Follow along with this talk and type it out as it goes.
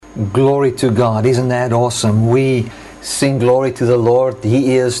Glory to God. Isn't that awesome? We sing glory to the Lord.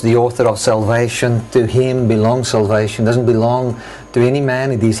 He is the author of salvation. To Him belongs salvation. It doesn't belong to any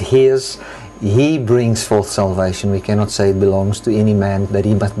man. It is His. He brings forth salvation. We cannot say it belongs to any man, that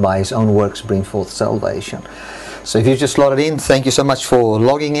he must by his own works bring forth salvation. So if you just slotted in, thank you so much for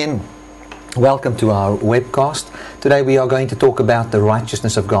logging in. Welcome to our webcast. Today we are going to talk about the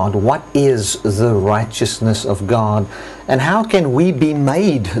righteousness of God. What is the righteousness of God? And how can we be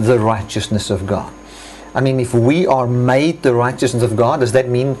made the righteousness of God? I mean, if we are made the righteousness of God, does that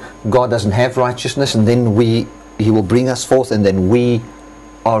mean God doesn't have righteousness and then He will bring us forth and then we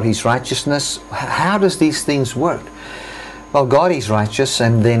are His righteousness? How does these things work? Well, God is righteous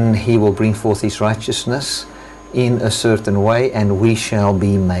and then He will bring forth His righteousness in a certain way, and we shall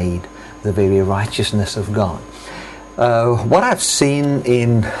be made the very righteousness of God. What I've seen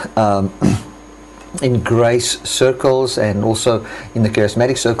in grace circles and also in the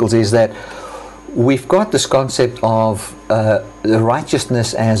charismatic circles is that we've got this concept of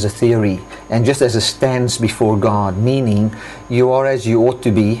righteousness as a theory and just as a stance before God, meaning you are as you ought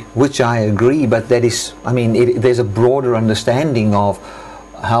to be, which I agree, but that is, I mean, there's a broader understanding of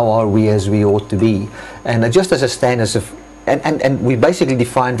how are we as we ought to be, and just as a stance of and we basically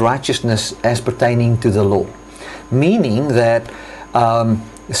defined righteousness as pertaining to the law, meaning that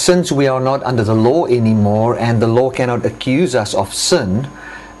since we are not under the law anymore and the law cannot accuse us of sin,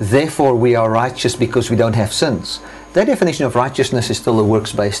 therefore we are righteous because we don't have sins. That definition of righteousness is still a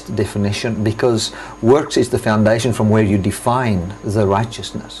works-based definition, because works is the foundation from where you define the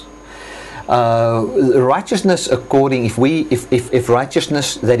righteousness. Righteousness, according, if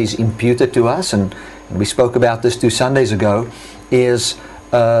righteousness that is imputed to us, and we spoke about this 2 Sundays ago, is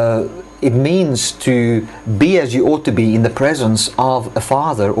it means to be as you ought to be in the presence of a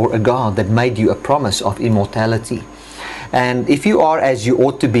Father or a God that made you a promise of immortality. And if you are as you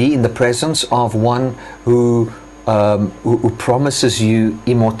ought to be in the presence of one who promises you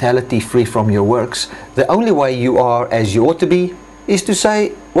immortality free from your works, the only way you are as you ought to be is to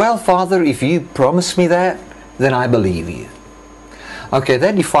say, well, Father, if you promise me that, then I believe you. Okay,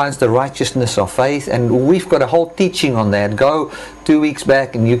 that defines the righteousness of faith, and we've got a whole teaching on that. Go 2 weeks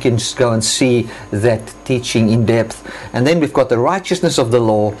back and you can just go and see that teaching in depth. And then we've got the righteousness of the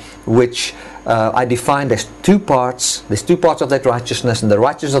law, which I defined as 2 parts. There's 2 parts of that righteousness, and the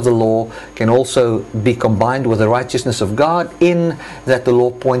righteousness of the law can also be combined with the righteousness of God, in that the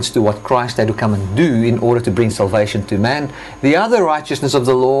law points to what Christ had to come and do in order to bring salvation to man. The other righteousness of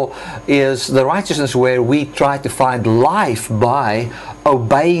the law is the righteousness where we try to find life by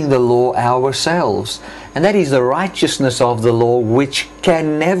obeying the law ourselves. And that is the righteousness of the law, which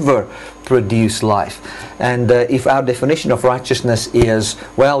can never produce life. And if our definition of righteousness is,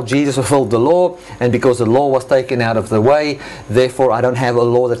 well, Jesus fulfilled the law, and because the law was taken out of the way, therefore I don't have a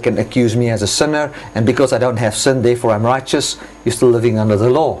law that can accuse me as a sinner, and because I don't have sin, therefore I'm righteous, you're still living under the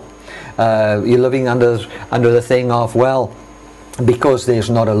law. You're living under the thing of, well, because there's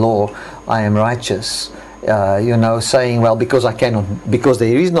not a law, I am righteous. Saying, well, because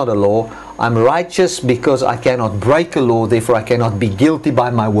there is not a law, I'm righteous because I cannot break a law, therefore I cannot be guilty by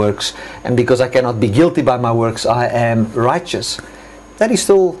my works, and because I cannot be guilty by my works, I am righteous. That is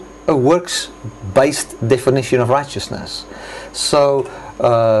still a works-based definition of righteousness. So,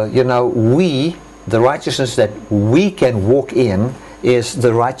 the righteousness that we can walk in is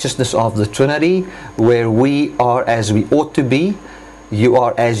the righteousness of the Trinity, where we are as we ought to be. You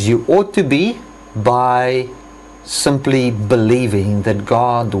are as you ought to be by simply believing that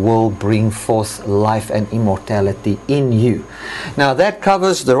God will bring forth life and immortality in you. Now that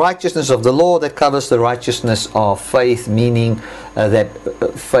covers the righteousness of the law, that covers the righteousness of faith, meaning that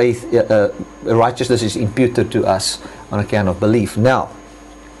righteousness is imputed to us on account of belief. Now,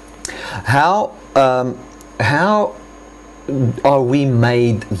 how are we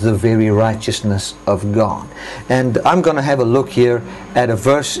made the very righteousness of God? And I'm going to have a look here at a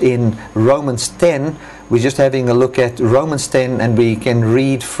verse in Romans 10. We're just having a look at Romans 10, and we can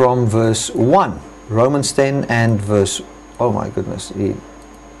read from verse 1. Romans 10 and verse, oh my goodness,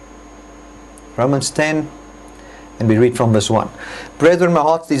 Romans 10, and we read from verse 1. Brethren, my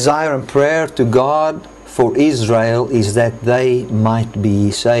heart's desire and prayer to God for Israel is that they might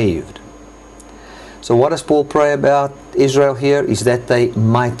be saved. So what does Paul pray about Israel here? Is that they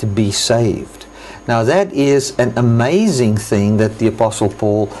might be saved. Now that is an amazing thing that the Apostle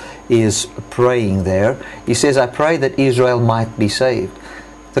Paul is praying there. He says, I pray that Israel might be saved.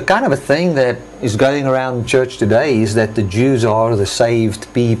 The kind of a thing that is going around church today is that the Jews are the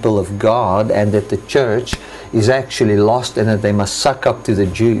saved people of God, and that the church is actually lost, and that they must suck up to the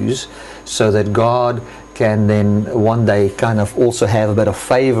Jews so that God can then one day kind of also have a bit of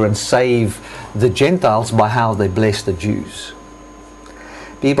favor and save the Gentiles by how they bless the Jews.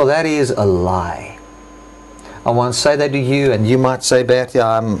 People, that is a lie. I want to say that to you, and you might say, Bertie,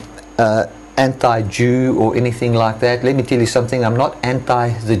 I'm anti-Jew or anything like that. Let me tell you something. I'm not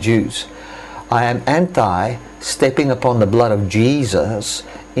anti the Jews. I am anti stepping upon the blood of Jesus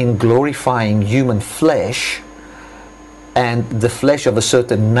in glorifying human flesh and the flesh of a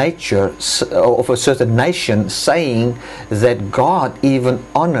certain nature, of a certain nation, saying that God even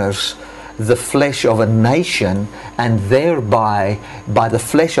honors the flesh of a nation, and thereby, by the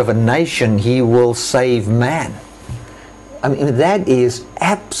flesh of a nation, He will save man. I mean, that is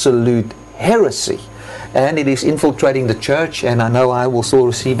absolute heresy. And it is infiltrating the church, and I know I will still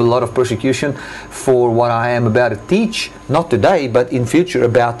receive a lot of persecution for what I am about to teach, not today, but in future,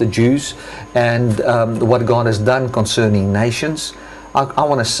 about the Jews and what God has done concerning nations. I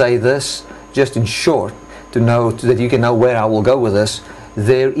want to say this, just in short, to know that you can know where I will go with this.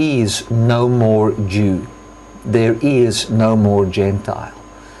 There is no more Jew. There is no more Gentile.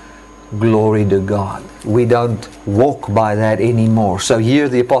 Glory to God. We don't walk by that anymore. So here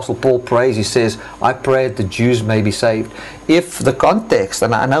the Apostle Paul prays. He says, I pray that the Jews may be saved. If the context,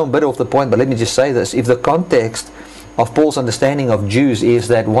 and I know a bit off the point, but let me just say this. If the context of Paul's understanding of Jews is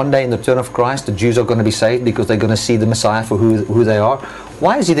that one day in the return of Christ, the Jews are going to be saved because they're going to see the Messiah for who they are,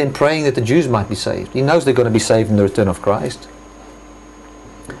 why is he then praying that the Jews might be saved? He knows they're going to be saved in the return of Christ.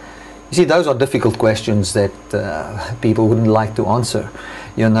 You see, those are difficult questions that people wouldn't like to answer,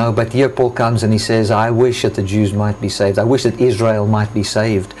 you know. But here Paul comes and he says, I wish that the Jews might be saved. I wish that Israel might be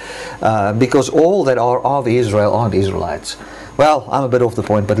saved. Because all that are of Israel aren't Israelites. Well, I'm a bit off the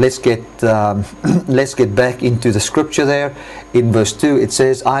point, but let's get back into the scripture there. In verse 2, it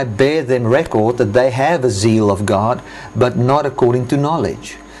says, I bear them record that they have a zeal of God, but not according to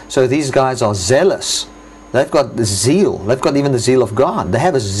knowledge. So these guys are zealous. They've got the zeal. They've got even the zeal of God. They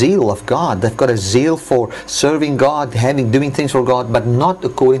have a zeal of God. They've got a zeal for serving God, doing things for God, but not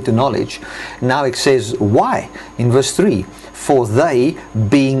according to knowledge. Now it says, why? In verse 3, for they,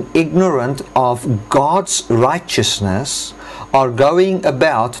 being ignorant of God's righteousness, are going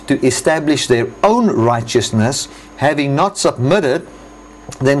about to establish their own righteousness, having not submitted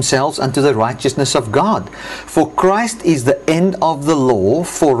themselves unto the righteousness of God. For Christ is the end of the law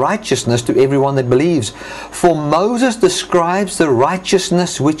for righteousness to everyone that believes. For Moses describes the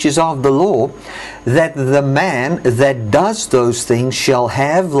righteousness which is of the law, that the man that does those things shall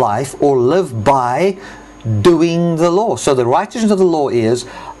have life or live by doing the law. So the righteousness of the law is,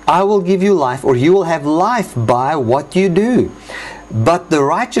 I will give you life, or you will have life by what you do. But the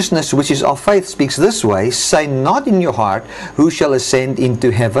righteousness which is of faith speaks this way, say not in your heart, who shall ascend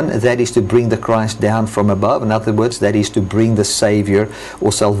into heaven? That is to bring the Christ down from above. In other words, that is to bring the Savior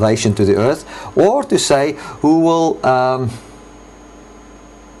or salvation to the earth. Or to say, who will,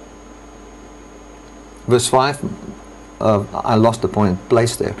 verse 5, I lost the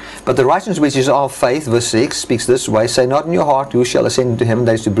place there. But the righteousness which is of faith, verse 6, speaks this way, say not in your heart, who shall ascend into heaven?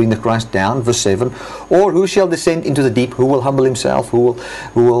 That is to bring the Christ down, verse 7. Or who shall descend into the deep? Who will humble himself? Who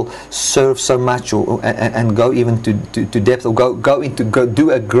will serve so much, and go even to depth, or go do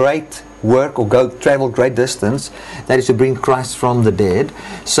a great work, or go travel great distance? That is to bring Christ from the dead.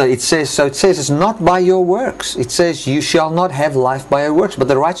 So it says it's not by your works. It says you shall not have life by your works. But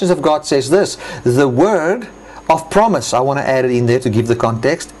the righteousness of God says this, the word of promise, I want to add it in there to give the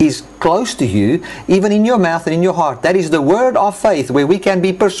context, is close to you, even in your mouth and in your heart. That is the word of faith, where we can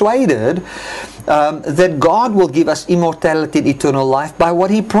be persuaded that God will give us immortality and eternal life by what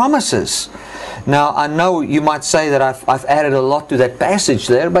He promises. Now, I know you might say that I've added a lot to that passage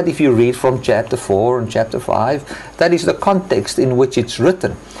there, but if you read from chapter 4 and chapter 5, that is the context in which it's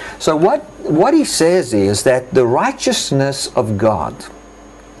written. So what he says is that the righteousness of God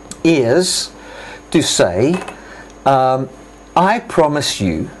is to say, I promise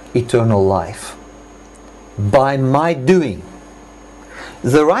you eternal life by my doing.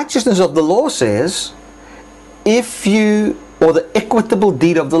 The righteousness of the law says, or the equitable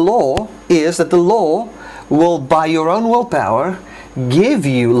deed of the law is that the law will, by your own willpower, give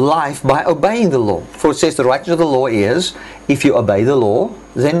you life by obeying the law. For it says the righteousness of the law is, if you obey the law,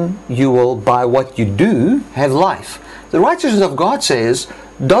 then you will, by what you do, have life. The righteousness of God says,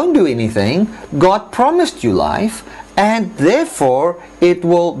 don't do anything. God promised you life, and therefore He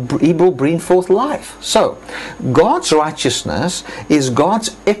will bring forth life. So, God's righteousness is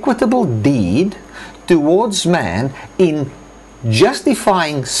God's equitable deed towards man in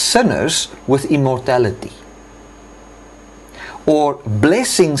justifying sinners with immortality, or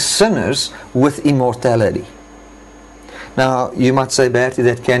blessing sinners with immortality. Now, you might say, Bertie,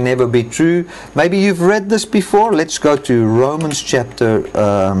 that can never be true. Maybe you've read this before. Let's go to Romans chapter,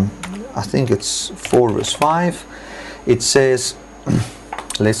 I think it's 4 verse 5. It says,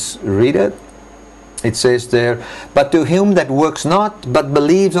 let's read it. It says there, but to him that works not, but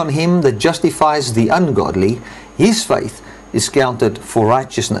believes on him that justifies the ungodly, his faith is counted for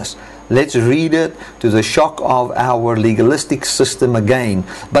righteousness. Let's read it to the shock of our legalistic system again.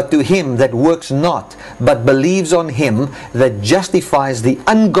 But to him that works not, but believes on him that justifies the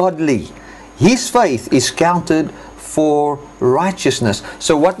ungodly, his faith is counted for righteousness.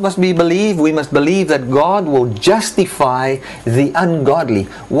 So what must we believe? We must believe that God will justify the ungodly.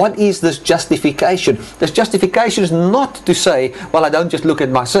 What is this justification? This justification is not to say, well, I don't just look at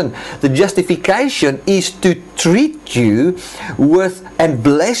my sin. The justification is to treat you with and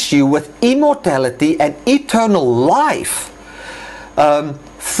bless you with immortality and eternal life,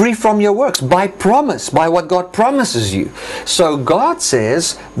 free from your works, by promise, by what God promises you. So God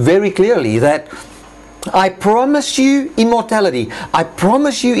says very clearly that I promise you immortality. I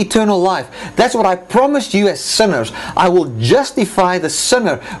promise you eternal life. That's what I promised you as sinners. I will justify the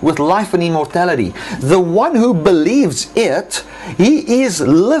sinner with life and immortality. The one who believes it, he is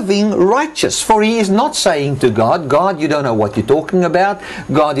living righteous. For he is not saying to God, God, you don't know what you're talking about.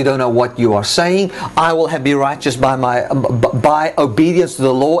 God, you don't know what you are saying. I will be righteous by obedience to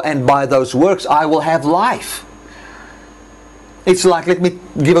the law, and by those works I will have life. It's like, let me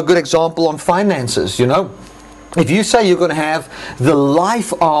give a good example on finances, you know. If you say you're going to have the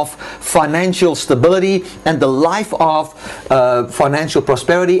life of financial stability and the life of financial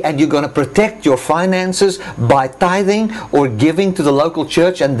prosperity, and you're going to protect your finances by tithing or giving to the local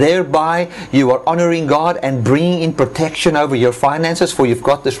church, and thereby you are honoring God and bringing in protection over your finances, for you've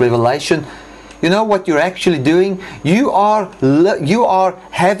got this revelation. You know what you're actually doing? You are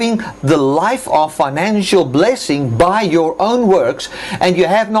having the life of financial blessing by your own works, and you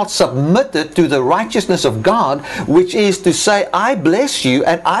have not submitted to the righteousness of God, which is to say, I bless you,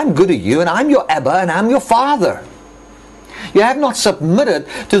 and I'm good to you, and I'm your Abba, and I'm your Father. You have not submitted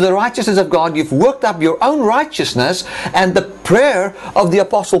to the righteousness of God. You've worked up your own righteousness, and the prayer of the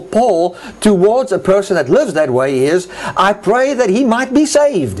Apostle Paul towards a person that lives that way is, I pray that he might be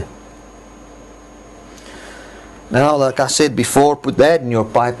saved. Now, like I said before, put that in your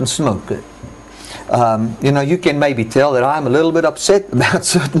pipe and smoke it. You know, you can maybe tell that I'm a little bit upset about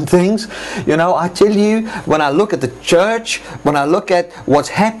certain things. You know, I tell you, when I look at the church, when I look at what's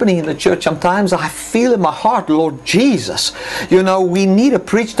happening in the church, sometimes I feel in my heart, Lord Jesus, you know, we need to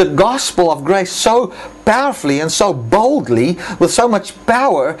preach the gospel of grace so powerfully and so boldly, with so much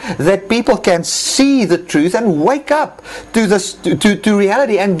power, that people can see the truth and wake up to this, to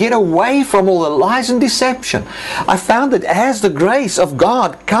reality, and get away from all the lies and deception. I found that as the grace of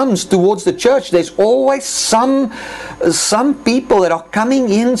God comes towards the church, there's always some people that are coming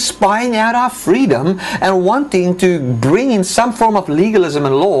in, spying out our freedom and wanting to bring in some form of legalism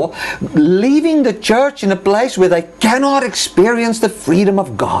and law, leaving the church in a place where they cannot experience the freedom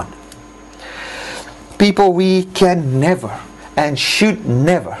of God. People, we can never and should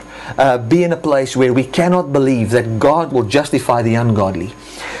never be in a place where we cannot believe that God will justify the ungodly.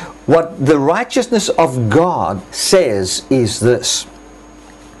 What the righteousness of God says is this.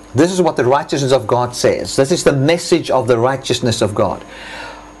 This is what the righteousness of God says. This is the message of the righteousness of God.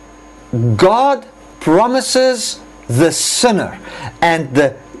 God promises the sinner and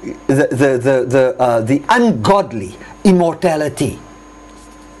the ungodly immortality.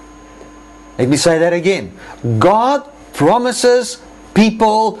 Let me say that again. God promises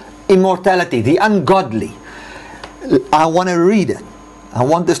people immortality, the ungodly. I want to read it. I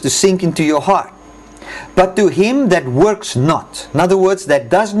want this to sink into your heart. But to him that works not, in other words, that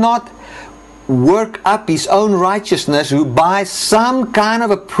does not work up his own righteousness, who by some kind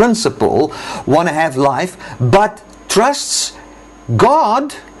of a principle want to have life, but trusts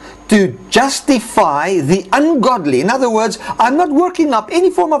God to justify the ungodly. In other words, I'm not working up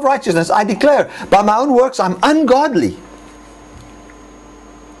any form of righteousness. I declare, by my own works, I'm ungodly.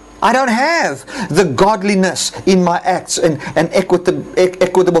 I don't have the godliness in my acts and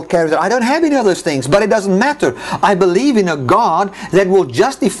equitable character. I don't have any of those things, but it doesn't matter. I believe in a God that will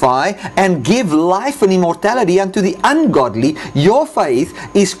justify and give life and immortality unto the ungodly. Your faith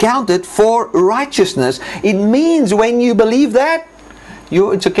is counted for righteousness. It means when you believe that,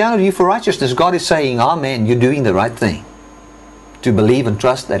 it's accounted to you for righteousness. God is saying, Amen, you're doing the right thing. To believe and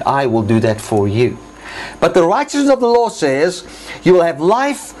trust that I will do that for you. But the righteousness of the law says, you will have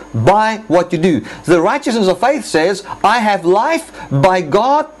life by what you do. The righteousness of faith says, I have life by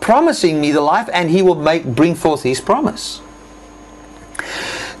God promising me the life, and He will bring forth His promise.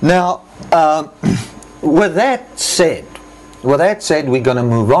 Now, with that said, With that said, we're going to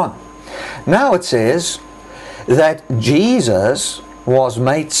move on. Now it says that Jesus was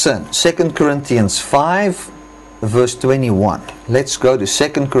made sin. 2 Corinthians 5 verse 21. Let's go to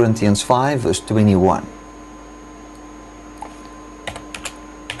 2 Corinthians 5 verse 21.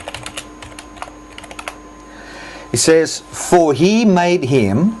 It says, for he made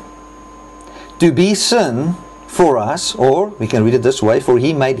him to be sin for us, or we can read it this way, for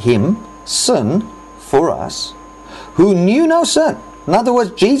he made him sin for us, who knew no sin. In other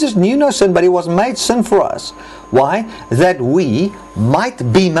words, Jesus knew no sin, but he was made sin for us. Why? That we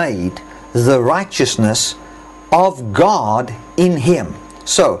might be made the righteousness of God in him.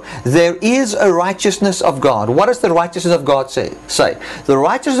 So, there is a righteousness of God. What does the righteousness of God say? The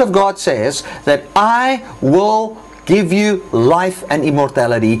righteousness of God says that I will give you life and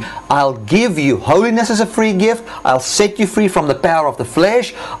immortality. I'll give you holiness as a free gift. I'll set you free from the power of the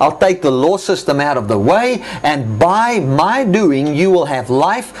flesh. I'll take the law system out of the way. And by my doing, you will have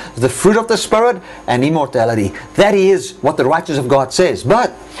life, the fruit of the Spirit, and immortality. That is what the righteousness of God says.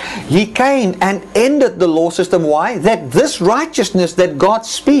 But He came and ended the law system. Why? That this righteousness that God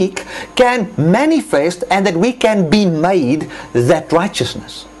speaks can manifest and that we can be made that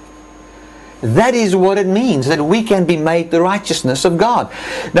righteousness. That is what it means, that we can be made the righteousness of God.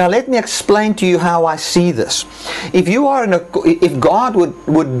 Now let me explain to you how I see this. If God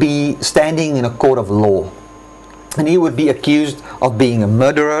would be standing in a court of law, and He would be accused of being a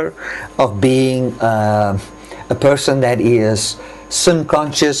murderer, of being a person that is sin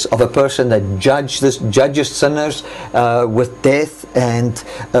conscious, of a person that judges sinners with death, and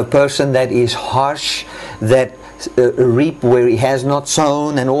a person that is harsh, that reap where he has not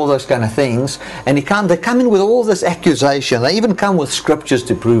sown, and all those kind of things. And they come in with all this accusation. They even come with scriptures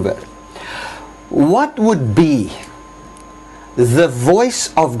to prove it. What would be the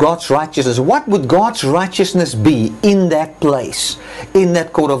voice of God's righteousness? What would God's righteousness be in that place, in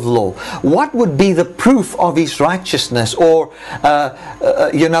that court of law? What would be the proof of His righteousness, or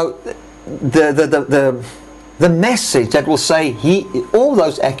the message that will say all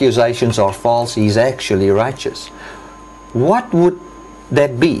those accusations are false, He's actually righteous? What would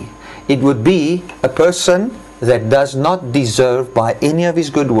that be? It would be a person that does not deserve by any of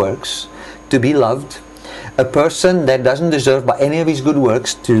his good works to be loved, a person that doesn't deserve by any of his good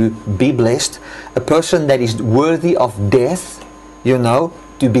works to be blessed, a person that is worthy of death,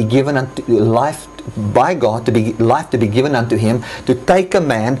 to be given unto life by God, life to be given unto him, to take a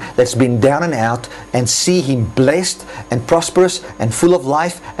man that's been down and out and see him blessed and prosperous and full of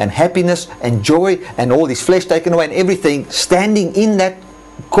life and happiness and joy and all his flesh taken away and everything, standing in that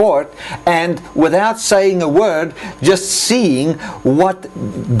court and without saying a word, just seeing what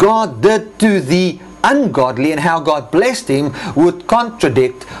God did to the ungodly and how God blessed him, would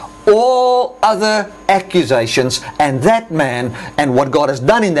contradict all other accusations, and that man and what God has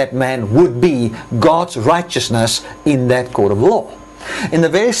done in that man would be God's righteousness in that court of law. In the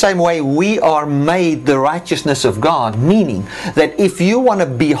very same way, we are made the righteousness of God, meaning that if you want to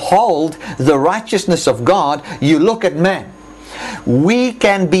behold the righteousness of God, you look at man. We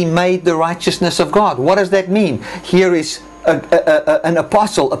can be made the righteousness of God. What does that mean? Here is an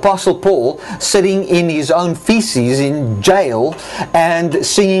Apostle Paul, sitting in his own feces in jail and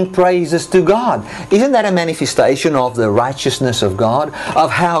singing praises to God. Isn't that a manifestation of the righteousness of God? Of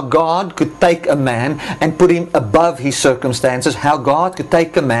how God could take a man and put him above his circumstances, how God could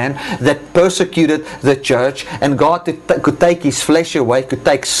take a man that persecuted the church, and God could take his flesh away, could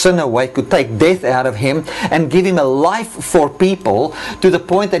take sin away, could take death out of him and give him a life for people, to the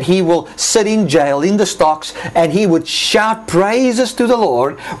point that he will sit in jail in the stocks and he would shout praises to the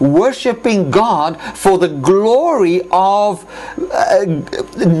Lord, worshiping God for the glory of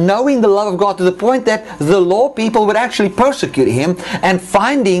knowing the love of God, to the point that the law people would actually persecute him, and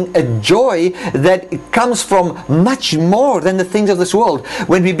finding a joy that comes from much more than the things of this world.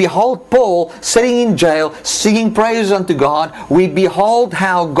 When we behold Paul sitting in jail singing praises unto God, we behold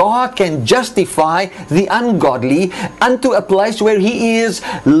how God can justify the ungodly unto a place where he is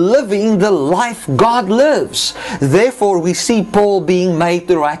living the life God lives. Therefore, we see Paul being made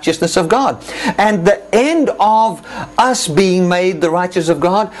the righteousness of God. And the end of us being made the righteousness of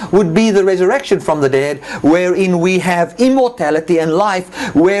God would be the resurrection from the dead, wherein we have immortality and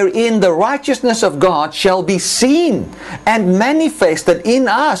life, wherein the righteousness of God shall be seen and manifested in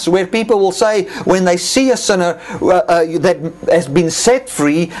us, where people will say, when they see a sinner that has been set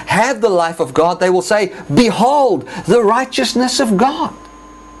free, have the life of God, they will say, behold the righteousness of God.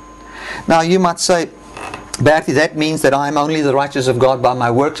 Now you might say, Bertie, that means that I'm only the righteous of God by my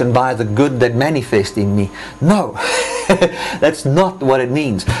works and by the good that manifest in me. No, that's not what it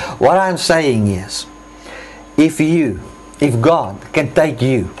means. What I'm saying is, if you if God can take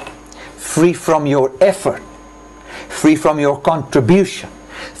you free from your effort, free from your contribution,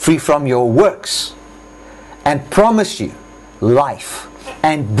 free from your works, and promise you life,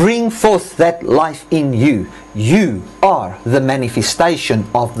 and bring forth that life in you, you are the manifestation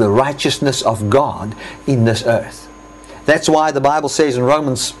of the righteousness of God in this earth. That's why the Bible says in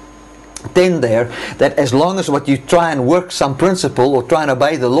Romans 10 there, that as long as what you try and work some principle or try and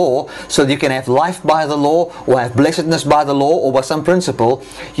obey the law so that you can have life by the law or have blessedness by the law or by some principle,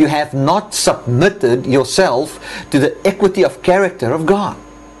 you have not submitted yourself to the equity of character of God.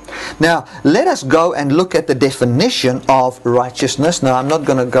 Now, let us go and look at the definition of righteousness. Now, I'm not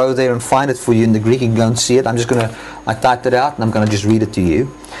going to go there and find it for you in the Greek. You can go and see it. I typed it out and I'm going to just read it to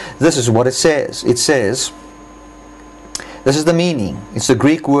you. This is what it says. It says, this is the meaning. It's the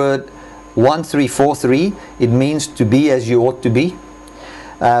Greek word 1343. It means to be as you ought to be.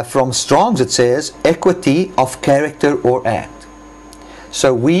 From Strong's it says equity of character or act.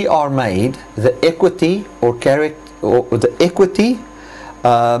 So we are made the equity or character, or the equity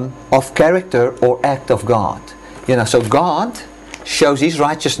of character or act of God. So God shows His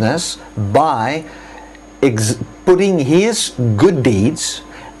righteousness by putting His good deeds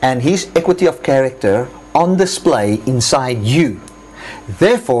and His equity of character on display inside you.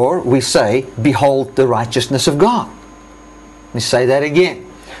 Therefore, we say, behold the righteousness of God. Let me say that again.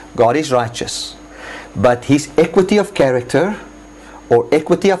 God is righteous, but His equity of character or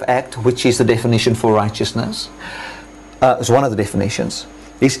equity of act, which is the definition for righteousness, is one of the definitions.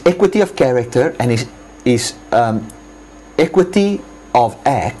 His equity of character and his equity of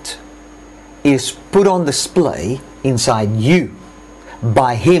act is put on display inside you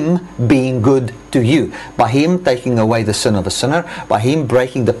by Him being good to you, by Him taking away the sin of a sinner, by Him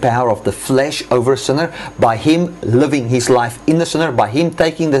breaking the power of the flesh over a sinner, by Him living His life in the sinner, by Him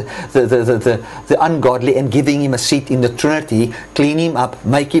taking the ungodly and giving him a seat in the Trinity, clean him up,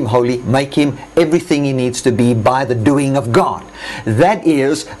 make him holy, make him everything he needs to be by the doing of God. That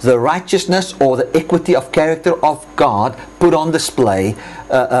is the righteousness or the equity of character of God put on display,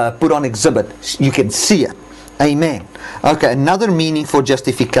 put on exhibit. You can see it. Amen. Okay, another meaning for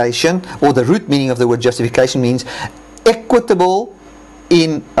justification, or the root meaning of the word justification, means equitable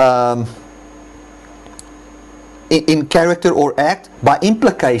in character or act, by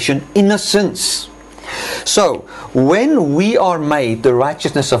implication, innocence. So, when we are made the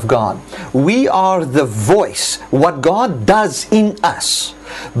righteousness of God, we are the voice, what God does in us,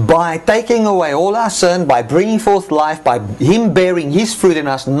 by taking away all our sin, by bringing forth life, by Him bearing His fruit in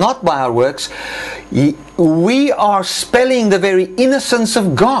us, not by our works. We are spelling the very innocence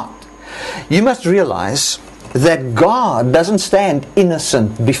of God. You must realize that God doesn't stand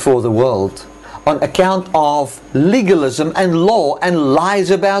innocent before the world on account of legalism and law and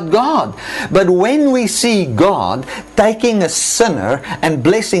lies about God. But when we see God taking a sinner and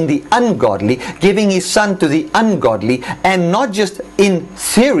blessing the ungodly, giving His Son to the ungodly, and not just in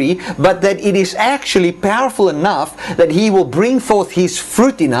theory, but that it is actually powerful enough that He will bring forth His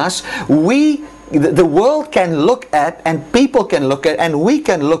fruit in us, the world can look at, and people can look at, and we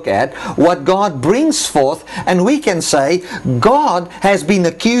can look at what God brings forth, and we can say, God has been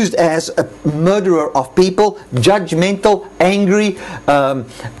accused as a murderer of people, judgmental, angry,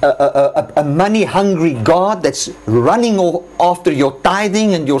 a money-hungry God that's running after your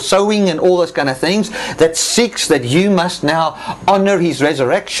tithing and your sowing and all those kind of things, that seeks that you must now honor His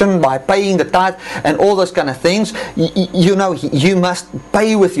resurrection by paying the tithe and all those kind of things. You must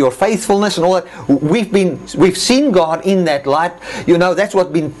pay with your faithfulness and all that. We've seen God in that light. That's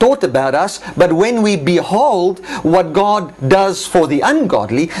what's been taught about us. But when we behold what God does for the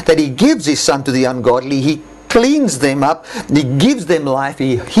ungodly, that He gives His Son to the ungodly, He cleans them up, He gives them life,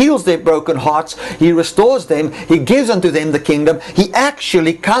 He heals their broken hearts, He restores them, He gives unto them the kingdom. He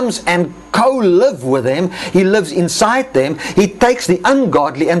actually comes and co-live with them. He lives inside them. He takes the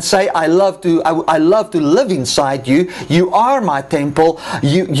ungodly and say, I love to live inside you. You are my temple.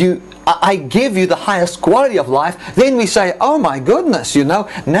 I give you the highest quality of life. Then we say, oh my goodness,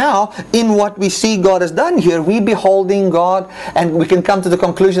 now in what we see God has done here, we beholding God, and we can come to the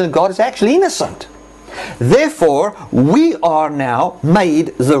conclusion that God is actually innocent. Therefore, we are now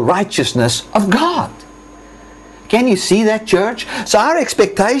made the righteousness of God. Can you see that, church? So our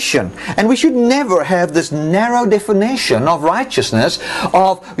expectation, and we should never have this narrow definition of righteousness,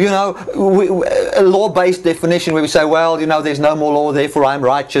 of, a law-based definition where we say, well, there's no more law, therefore I'm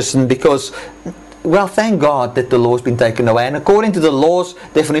righteous, and because well, thank God that the law has been taken away. And according to the law's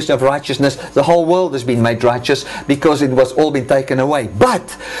definition of righteousness, the whole world has been made righteous because it was all been taken away.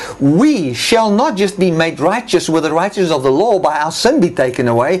 But we shall not just be made righteous with the righteousness of the law by our sin be taken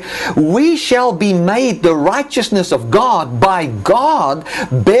away. We shall be made the righteousness of God by God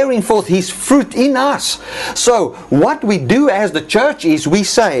bearing forth His fruit in us. So what we do as the church is we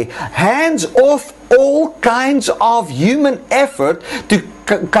say, hands off all kinds of human effort to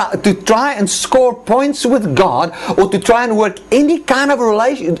try and score points with God, or to try and work any kind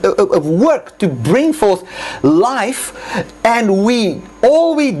of work to bring forth life. And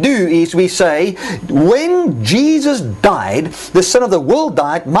all we do is we say, when Jesus died, the Son of the world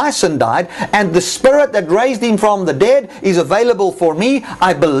died, my sin died, and the Spirit that raised Him from the dead is available for me.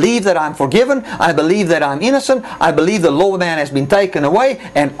 I believe that I'm forgiven. I believe that I'm innocent. I believe the law of man has been taken away.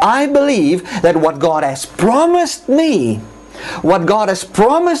 And I believe that what God has promised me,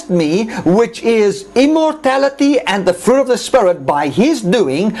 which is immortality and the fruit of the Spirit by His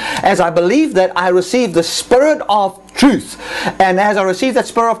doing, as I believe that I receive the Spirit of truth. And as I receive that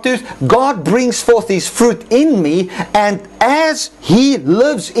Spirit of truth, God brings forth His fruit in me. And as He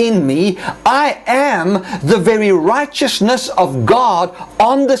lives in me, I am the very righteousness of God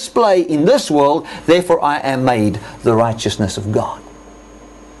on display in this world. Therefore, I am made the righteousness of God.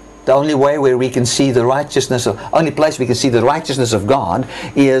 The only way where we can see the righteousness of, only place we can see the righteousness of God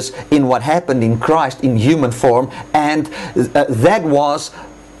is in what happened in Christ in human form, and that was,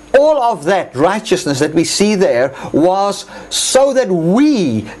 all of that righteousness that we see there was so that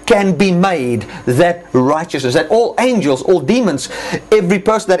we can be made that righteousness, that all angels, all demons, every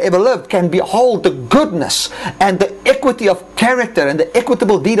person that ever lived can behold the goodness and the equity of character and the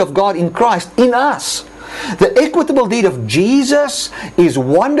equitable deed of God in Christ in us. The equitable deed of Jesus is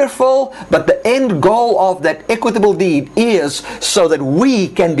wonderful, but the end goal of that equitable deed is so that we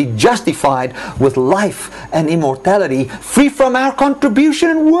can be justified with life and immortality, free from our contribution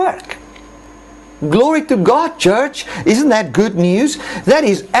and work. Glory to God, church. Isn't that good news? That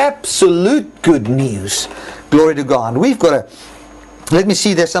is absolute good news. Glory to God. We've got to... Let me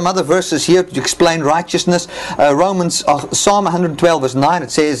see, there's some other verses here to explain righteousness. Psalm 112 verse 9,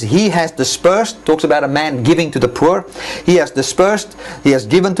 it says, He has dispersed, talks about a man giving to the poor. He has dispersed, He has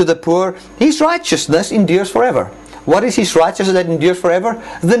given to the poor. His righteousness endures forever. What is His righteousness that endures forever?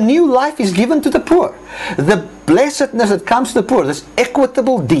 The new life is given to the poor. The blessedness that comes to the poor, this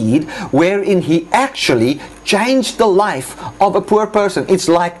equitable deed wherein He actually changed the life of a poor person. It's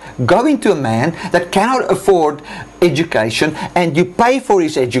like going to a man that cannot afford education, and you pay for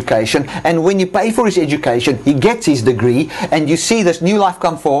his education, and when you pay for his education, he gets his degree, and you see this new life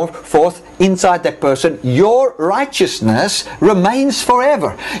come forth inside that person. Your righteousness remains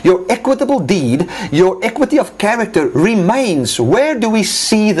forever. Your equitable deed, your equity of character remains. Where do we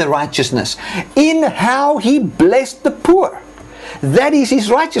see the righteousness? In how He blessed the poor. That is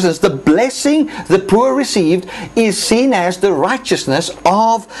His righteousness. The blessing the poor received is seen as the righteousness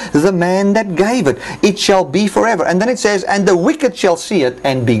of the man that gave it. It shall be forever. And then it says, and the wicked shall see it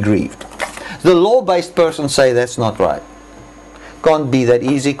and be grieved. The law-based persons say that's not right. Can't be that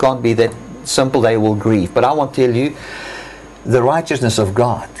easy, can't be that simple, they will grieve. But I want to tell you, the righteousness of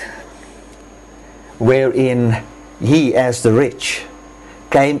God, wherein He as the rich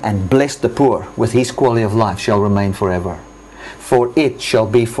came and blessed the poor with His quality of life, shall remain forever. For it shall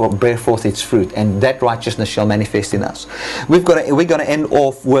bear forth its fruit, and that righteousness shall manifest in us. We're going to end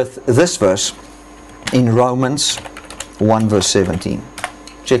off with this verse in Romans 1 verse 17.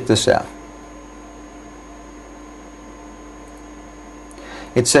 Check this out.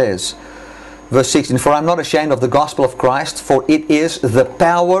 It says, verse 16, For I am not ashamed of the gospel of Christ, for it is the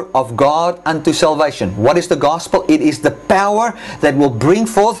power of God unto salvation. What is the gospel? It is the power that will bring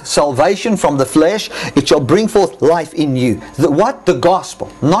forth salvation from the flesh. It shall bring forth life in you. What? The gospel.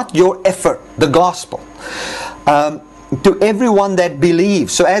 Not your effort. The gospel. To everyone that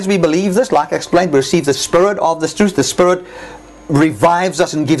believes. So as we believe this, like I explained, we receive the Spirit of this truth. The Spirit revives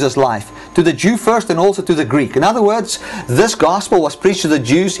us and gives us life. To the Jew first and also to the Greek. In other words, this gospel was preached to the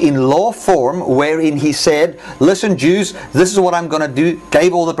Jews in law form, wherein He said, listen Jews, this is what I'm going to do,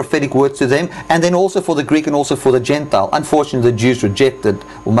 gave all the prophetic words to them, and then also for the Greek and also for the Gentile. Unfortunately, the Jews rejected,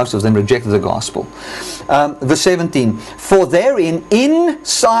 or most of them rejected the gospel. Verse 17, For therein,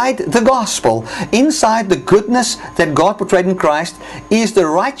 inside the gospel, inside the goodness that God portrayed in Christ, is the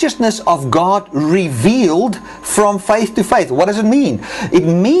righteousness of God revealed from faith to faith. What does it mean? It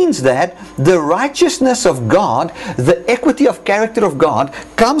means that the righteousness of God, the equity of character of God,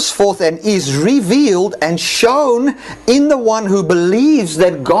 comes forth and is revealed and shown in the one who believes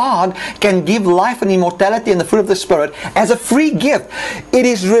that God can give life and immortality and the fruit of the Spirit as a free gift. It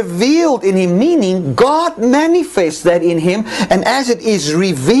is revealed in him, meaning God manifests that in him, and as it is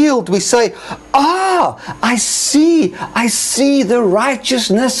revealed, we say, I see the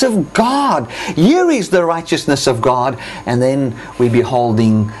righteousness of God. Here is the righteousness of God. And then we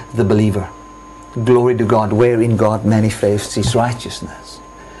beholding the believer. Glory to God, wherein God manifests his righteousness.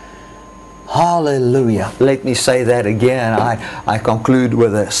 Hallelujah. Let me say that again. I conclude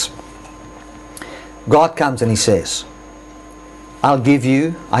with this. God comes and he says, I give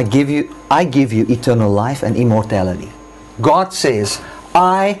you eternal life and immortality. God says,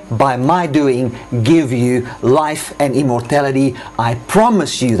 I, by my doing, give you life and immortality. I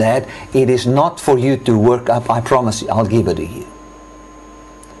promise you that. It is not for you to work up. I promise you, I'll give it to you.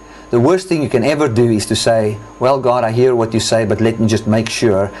 The worst thing you can ever do is to say, well, God, I hear what you say, but let me just make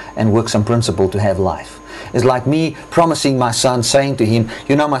sure and work some principle to have life. It's like me promising my son, saying to him,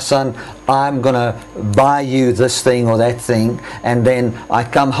 you know, my son, I'm going to buy you this thing or that thing. And then I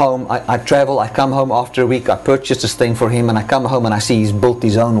come home, I travel, I come home after a week, I purchase this thing for him, and I come home and I see he's built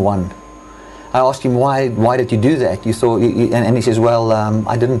his own one. I ask him, why did you do that? You thought, and he says, well,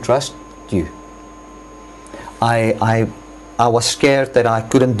 I didn't trust you. I was scared that I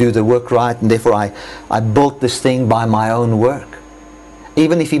couldn't do the work right, and therefore I built this thing by my own work.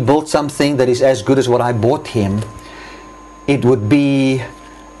 Even if he built something that is as good as what I bought him, it would be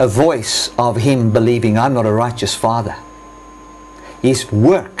a voice of him believing I'm not a righteous father. His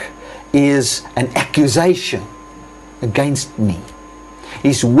work is an accusation against me.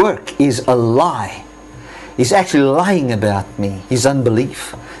 His work is a lie. He's actually lying about me, his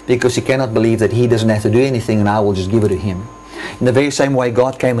unbelief, because he cannot believe that he doesn't have to do anything and I will just give it to him. In the very same way,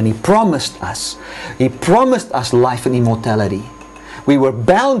 God came and he promised us life and immortality. We were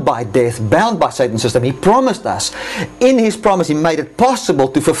bound by death, bound by Satan's system. He promised us. In his promise, he made it possible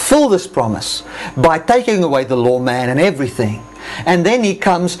to fulfill this promise by taking away the law, man, and everything. And then he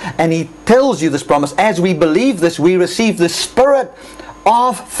comes and he tells you this promise. As we believe this, we receive the spirit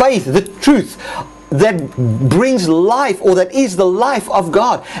of faith, the truth that brings life, or that is the life of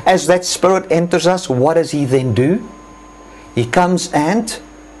God. As that spirit enters us, what does he then do? He comes and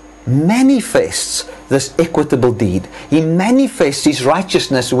manifests this equitable deed. He manifests his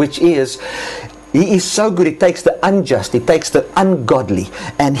righteousness, which is, he is so good, he takes the unjust, he takes the ungodly,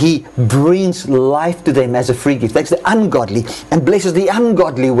 and he brings life to them as a free gift. He takes the ungodly and blesses the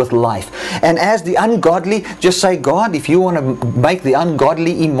ungodly with life. And as the ungodly, just say, God, if you want to make the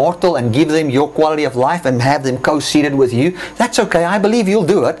ungodly immortal and give them your quality of life and have them co-seated with you, that's okay. I believe you'll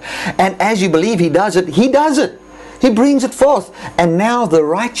do it. And as you believe he does it, he does it. He brings it forth. And now the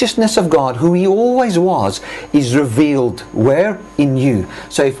righteousness of God, who he always was, is revealed. Where? In you.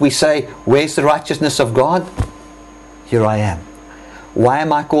 So if we say, where's the righteousness of God? Here I am. Why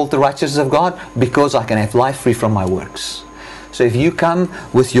am I called the righteousness of God? Because I can have life free from my works. So if you come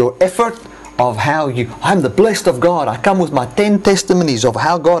with your effort of how I'm the blessed of God, I come with my 10 testimonies of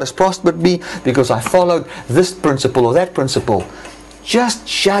how God has prospered me because I followed this principle or that principle, just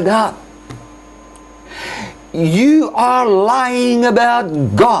shut up. You are lying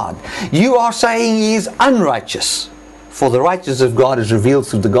about God. You are saying he is unrighteous. For the righteousness of God is revealed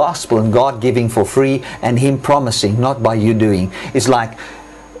through the gospel, and God giving for free and him promising, not by you doing. It's like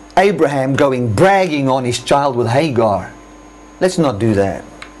Abraham bragging on his child with Hagar. Let's not do that.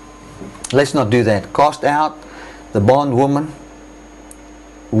 Let's not do that. Cast out the bondwoman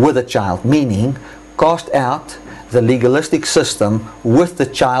with a child, meaning cast out the legalistic system with the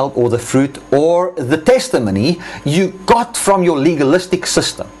child or the fruit or the testimony you got from your legalistic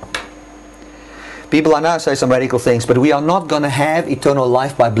system. People, I know I say some radical things, but we are not going to have eternal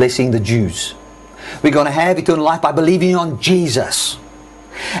life by blessing the Jews. We're going to have eternal life by believing on Jesus.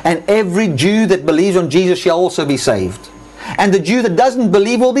 And every Jew that believes on Jesus shall also be saved. And the Jew that doesn't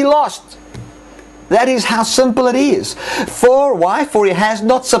believe will be lost. That is how simple it is. For why? For he has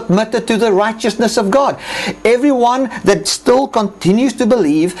not submitted to the righteousness of God. Everyone that still continues to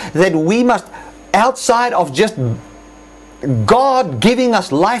believe that we must, outside of just God giving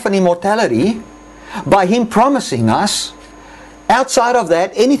us life and immortality, by him promising us, outside of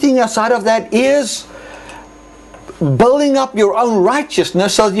that, anything outside of that is building up your own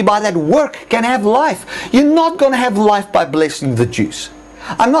righteousness so that you by that work can have life. You're not going to have life by blessing the Jews.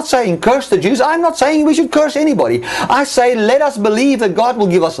 I'm not saying curse the Jews. I'm not saying we should curse anybody. I say let us believe that God will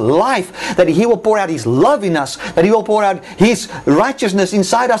give us life, that He will pour out His love in us, that He will pour out His righteousness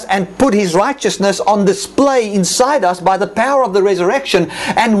inside us and put His righteousness on display inside us by the power of the resurrection.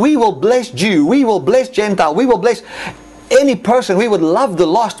 And we will bless Jew, we will bless Gentile, we will bless any person. We would love the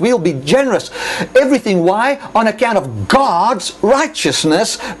lost. We'll be generous. Everything. Why? On account of God's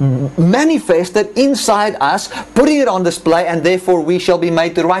righteousness manifested inside us, putting it on display, and therefore we shall be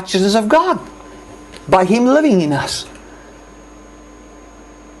made the righteousness of God by Him living in us.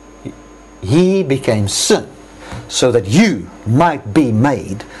 He became sin so that you might be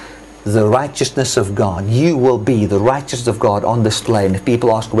made the righteousness of God. You will be the righteousness of God on display. And if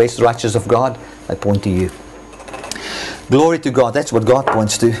people ask, where's the righteousness of God? I point to you. Glory to God. That's what God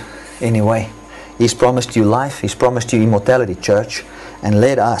points to anyway. He's promised you life. He's promised you immortality, church. And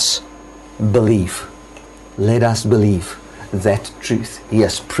let us believe. Let us believe that truth. He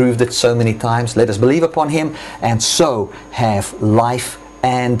has proved it so many times. Let us believe upon Him and so have life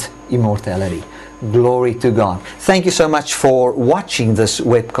and immortality. Glory to God. Thank you so much for watching this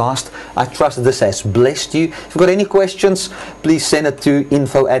webcast. I trust this has blessed you. If you've got any questions, please send it to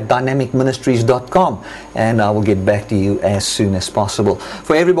info@dynamicministries.com and I will get back to you as soon as possible.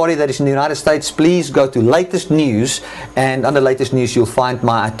 For everybody that is in the United States, please go to Latest News, and under Latest News you'll find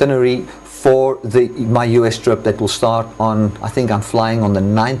my itinerary for my US trip that will start on, I think I'm flying on the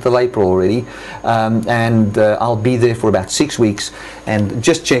 9th of April already, and I'll be there for about 6 weeks. And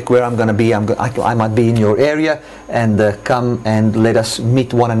just check where I'm going to be. I might be in your area, and come and let us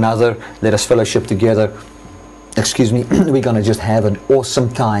meet one another, let us fellowship together. Excuse me. We're going to just have an awesome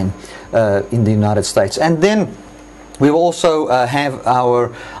time in the United States. And then we will also have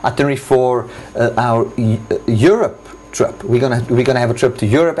our itinerary for our Europe trip. We're gonna have a trip to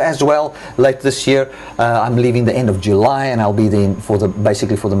Europe as well later this year. I'm leaving the end of July, and I'll be there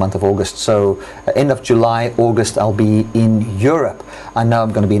basically for the month of August. So end of July, August, I'll be in Europe. I know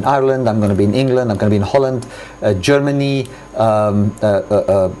I'm going to be in Ireland. I'm going to be in England. I'm going to be in Holland, Germany. I'm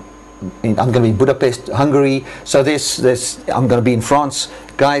going to be in Budapest, Hungary. So I'm going to be in France.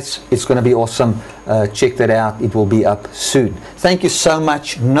 Guys, it's going to be awesome. Check that out. It will be up soon. Thank you so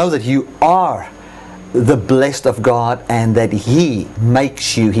much. Know that you are the blessed of God, and that He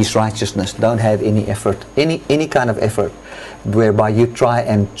makes you His righteousness. Don't have any effort, any kind of effort whereby you try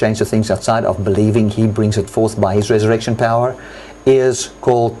and change the things outside of believing He brings it forth by His resurrection power, is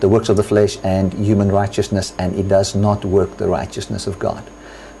called the works of the flesh and human righteousness, and it does not work the righteousness of God.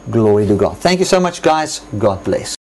 Glory to God. Thank you so much, guys. God bless.